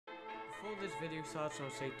Before this video starts,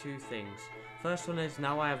 I'll say two things. First one is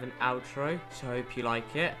now I have an outro, so I hope you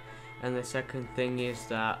like it. And the second thing is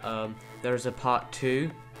that there is a part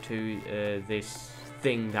 2 to this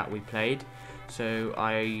thing that we played. So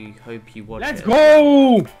I hope you watch it. Let's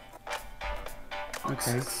go!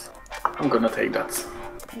 Okay. I'm gonna take that.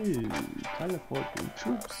 Ooh, teleporting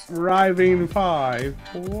troops arriving in 5,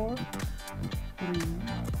 4, 3,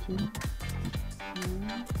 2,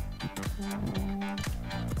 1.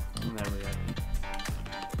 There we go.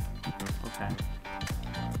 Okay.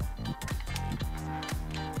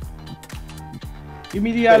 Give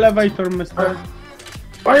me the elevator, mister.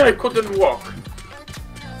 Why I couldn't walk?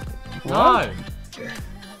 No!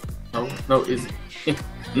 No easy.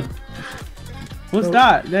 What's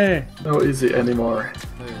that? There. No easy anymore.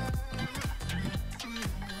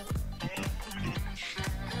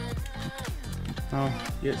 Oh,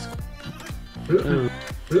 yes.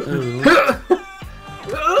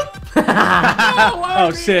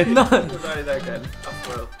 Oh shit. No! Died again as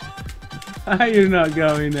well. You're not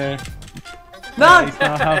going there. No! It's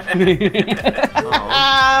not happening.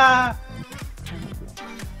 Oh.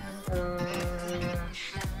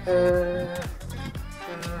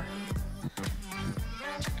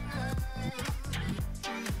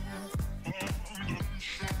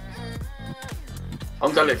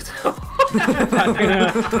 On the lift.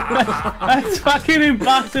 That's fucking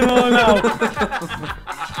impossible now.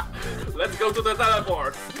 Let's go to the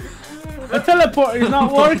teleport. The teleport is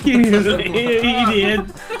not working, you idiot.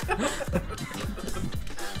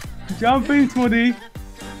 Jump in, Smoody.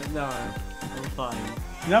 No, I'm fine.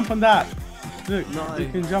 Jump on that. Look, No. you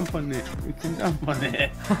can jump on it. You can jump on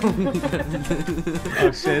it.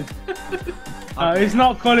 Oh shit. It's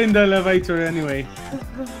not calling the elevator anyway.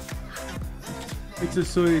 It's a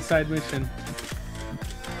suicide mission.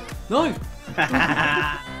 No!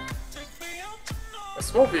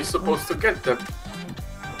 Smokey is supposed to get the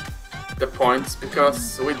points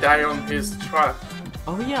because we die on his trap.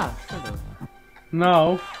 Oh yeah, shut up.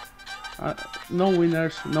 No. No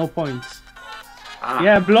winners, no points. Ah.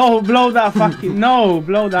 Yeah, blow that fucking... No,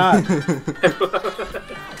 blow that.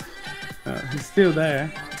 He's still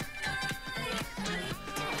there.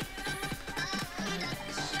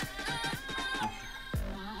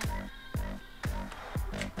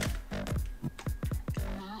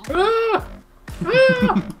 Ah!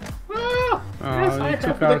 Ah! Ah! Yes, you I took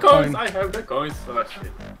have our the coins. coin. I have the coins. Oh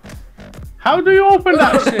shit. How do you open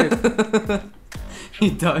that shit?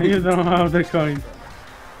 You don't. You don't have the coin.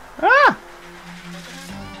 Ah!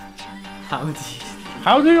 How do you...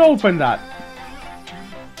 How do you open that?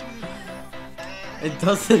 It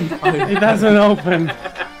doesn't open. It doesn't open.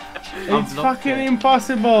 I'm It's blocked fucking it.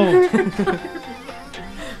 impossible.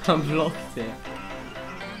 I blocked it.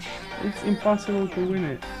 It's impossible to win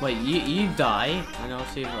it. Wait, you die, and I'll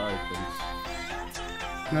see if it opens.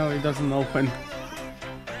 No, it doesn't open.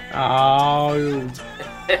 Oh, you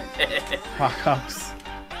fuck ups.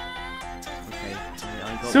 Okay,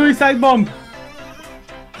 I got Suicide bomb.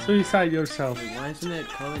 Suicide yourself. Wait, why isn't it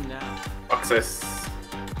going now? Access.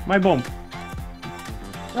 My bomb.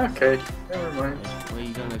 Okay, never mind. Where are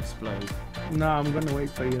you gonna explode? No, I'm gonna wait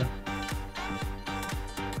for you.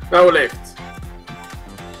 No lift.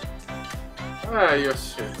 Ah, you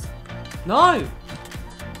shit. No!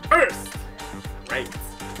 First. Right.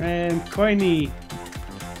 And coiny.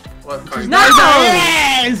 What kind? No!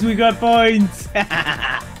 Yes, we got points. Oh,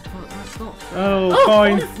 that's not... Oh,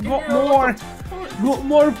 points. Got more. Got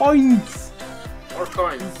more points. More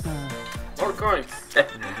coins. More coins.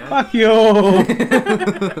 Fuck you.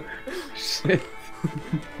 Shit.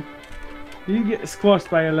 You get squashed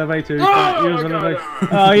by elevator. You can't use my God. elevator.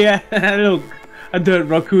 Oh yeah, look, a dirt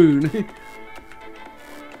raccoon.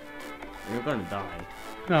 You're gonna die.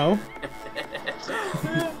 No.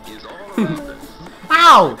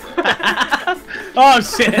 Ow! Oh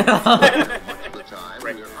shit.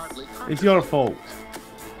 It's your fault.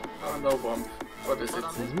 Oh, no bomb. What is it?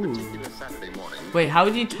 Ooh. Wait, how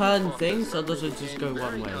do you turn things, or does it just go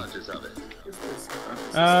one way?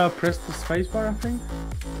 Press the spacebar, I think.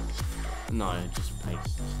 No, just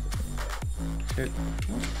paste. Shit.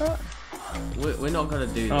 What's that? We're not gonna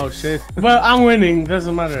do this. Oh shit. Well, I'm winning.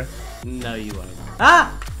 Doesn't matter. No, you won't.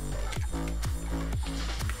 Ah!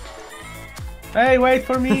 Hey, wait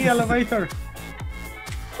for me, elevator.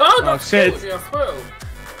 Oh, that's shit. good as well.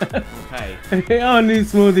 Okay, Only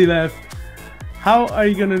Smoothie left. How are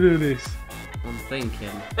you gonna do this? I'm thinking.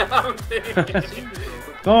 I'm thinking.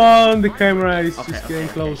 Go on, the camera is Okay, just okay, getting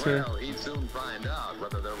okay. closer. Well, he'd soon find out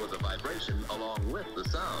whether there was a vibration along with the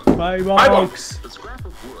sound. Bye, Bye, box. The scrap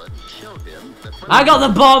of wood showed him that I got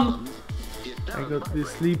the bomb! it I does got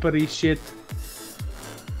this vibrate. slippery shit.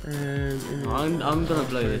 And I'm gonna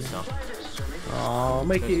blow this up. oh,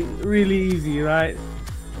 make it really easy, right?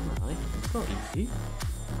 No, it's not easy.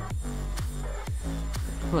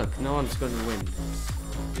 Look, no one's gonna win.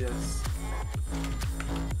 Yes.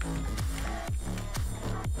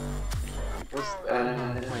 What's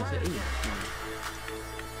that? Why is it in?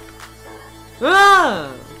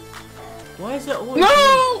 Ah! Why is it always? No!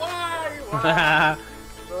 Why? Why?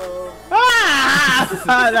 No. Ah!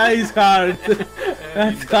 That is hard.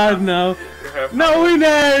 That's hard now. You have No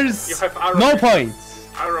winners. You have arrows. No points.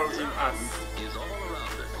 Arrows in us. is all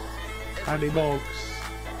around it. Hardy box.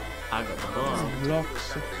 I got the ball.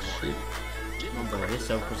 Blocks of shit. I'm gonna blow this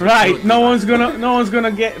up 'cause I Right, killed no you. one's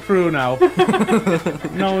gonna get through now.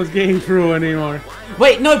 No one's getting through anymore.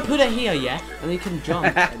 Wait, no, put it here, yeah, and you can jump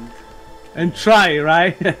and And try,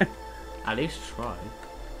 right? at least try.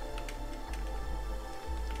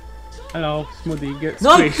 Hello, Smoothie, get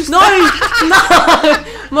No, squished. no, no!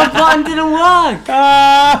 My button didn't work.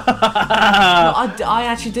 Ah! I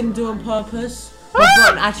actually didn't do it on purpose. My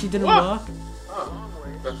button actually didn't work. Oh,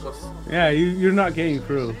 that was. Yeah, you're not getting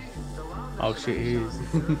through. Oh shit, he is.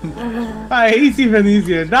 Hey, it's even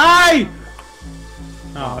easier. Die!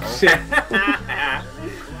 Oh shit.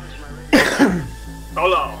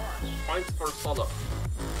 Solo. Points for solo.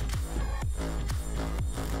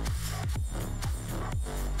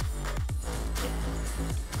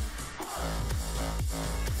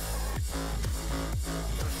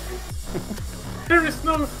 There is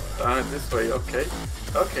no. This way. Okay.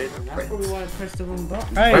 Okay. That's probably why I pressed the wrong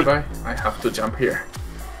button. Bye Hey! bye. I have to jump here.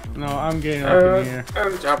 No, I'm getting up in here.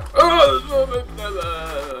 And jump. Oh, no.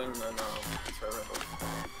 It's terrible.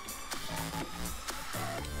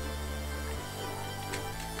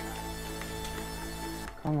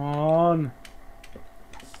 Come on.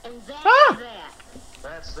 Ah!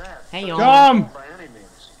 That's that. Hey, y'all. Jump! By any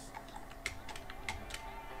means.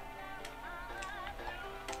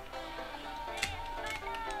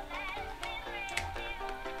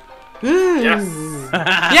 Yes.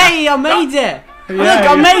 Yay, I made it! Look,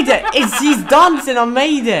 Yeah, I made it! He's dancing, I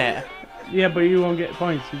made it! Yeah, but you won't get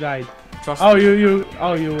points. You died. Trust Oh, me. you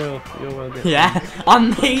will get. Yeah, I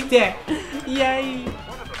made it! Yay!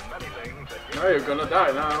 No, you're gonna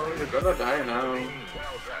die now. You're gonna die now.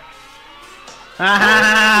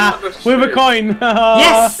 Ah! Oh, With a shit. coin.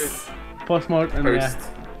 Yes! Postmortem, First.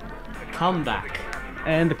 yeah. Come back.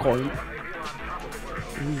 And the coin.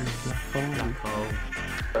 Ooh, black hole.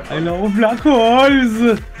 Oh. I know black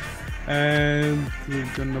holes. And we're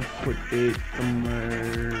gonna put it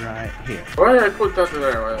somewhere right here. Why I put that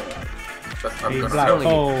there? That's not A gonna black help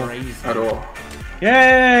hole. Crazy. at all.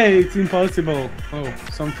 Yay! It's impossible. Oh,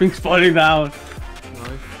 something's falling down.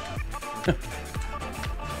 No.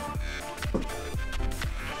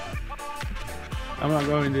 I'm not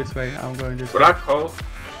going this way. I'm going this way. Black hole.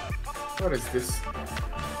 What is this?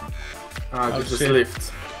 Ah, Oh, this is shit.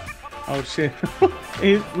 lift. Oh shit!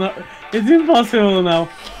 It's not. It's impossible now.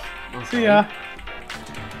 Okay. See ya.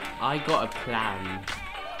 I got a plan.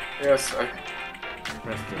 Yes, I.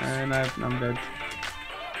 Press this. And I'm dead.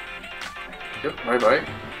 Yep, bye bye.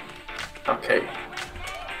 Okay.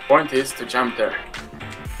 Point is to jump there.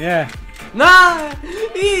 Yeah. No!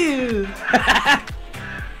 Ew!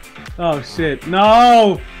 Oh shit!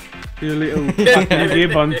 No! You little fucking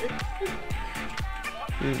gibbon.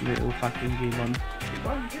 You little fucking gibbon.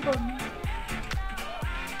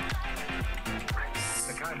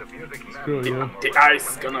 Screw you. The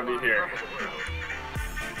ice gonna be here.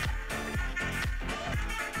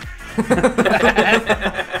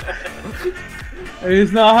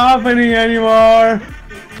 It's not happening anymore.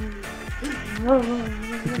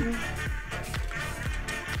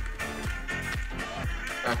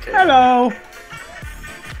 Okay. Hello.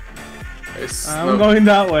 It's I'm no- going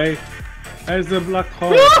that way. There's the black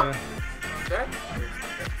hole. That?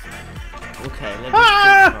 Okay, let me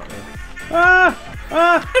Ah! think about this. Ah!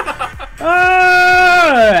 Ah!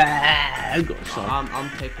 Ah! I got shot. I'm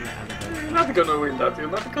taking it out of You're there. not gonna win that. You're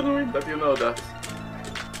not gonna win that. You know that.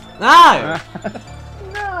 No!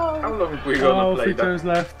 How long we gonna Oh, play 3 that? turns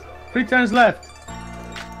left. 3 turns left.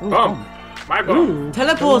 Ooh, Bomb. My bomb. Ooh.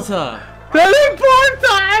 Teleporter!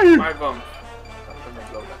 Teleporter! My bomb. I'm gonna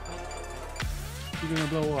blow that. You're gonna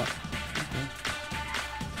blow what? Okay.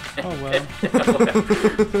 Oh well.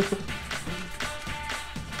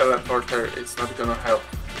 Teleporter is not gonna help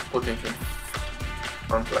putting him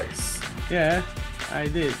from place. Yeah, I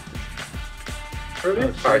did. Really?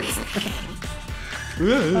 Oh, Right.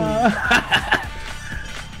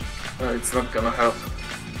 No, it's not gonna help.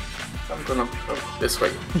 I'm gonna go this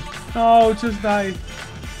way. Oh, just die.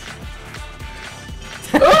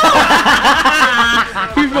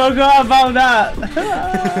 We forgot about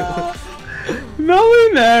that. No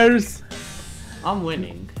winners. I'm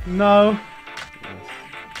winning. No.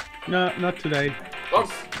 No, not today.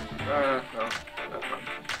 Oh. No.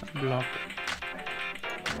 Block.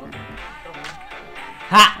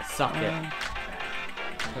 Ha! Suck it.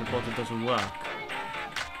 Teleporter doesn't work.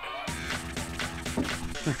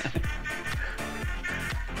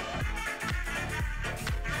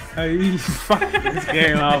 Hey, fuck this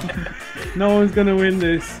game up. No one's gonna win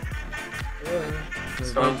this.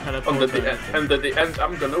 So under the end,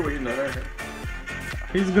 I'm gonna win her.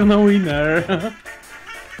 He's gonna winner.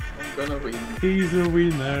 I'm gonna win. He's a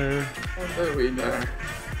winner. I'm the winner.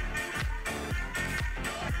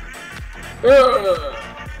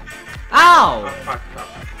 Ow! I fucked up.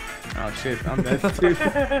 Oh shit, I'm dead too.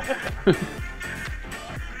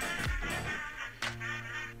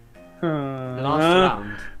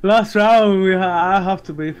 Last round, I have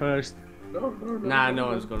to be first. No. Nah, no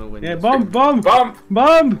one's gonna win. Yeah, this. bomb.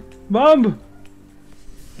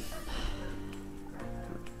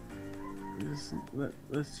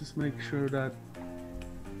 Let's just make sure that.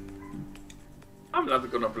 I'm not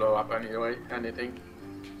gonna blow up anyway, anything.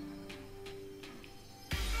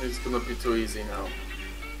 It's gonna be too easy now.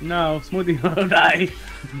 No, Smoothie will die.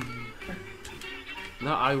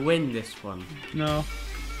 No, I win this one. No,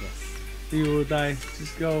 Yes. he will die.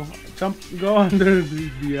 Just go, jump, go under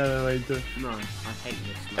the elevator. No, I hate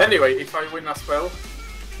this. Man. Anyway, if I win as well,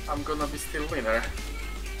 I'm gonna be still winner.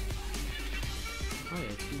 Oh yeah,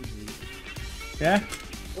 it's easy. Yeah?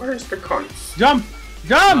 Where is the coins? Jump!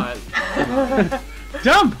 Jump!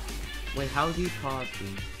 Jump! Wait, how do you party?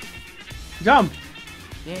 Jump!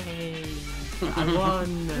 Yay! I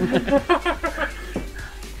won!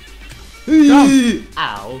 Jump!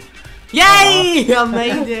 Ow! Yay! I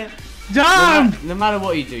made it! Jump! No matter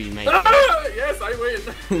what you do, you make it. Yes, I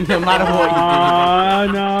win! No matter what you Oh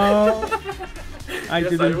no! I Yes,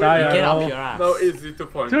 didn't I die do, at get all. up your ass. No, easy to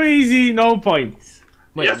point. Too easy, no points.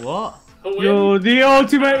 Wait, Yes. what? You're the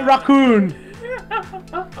ultimate raccoon.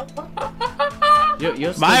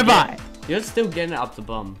 You're still Bye bye. You're still getting it up the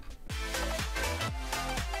bum.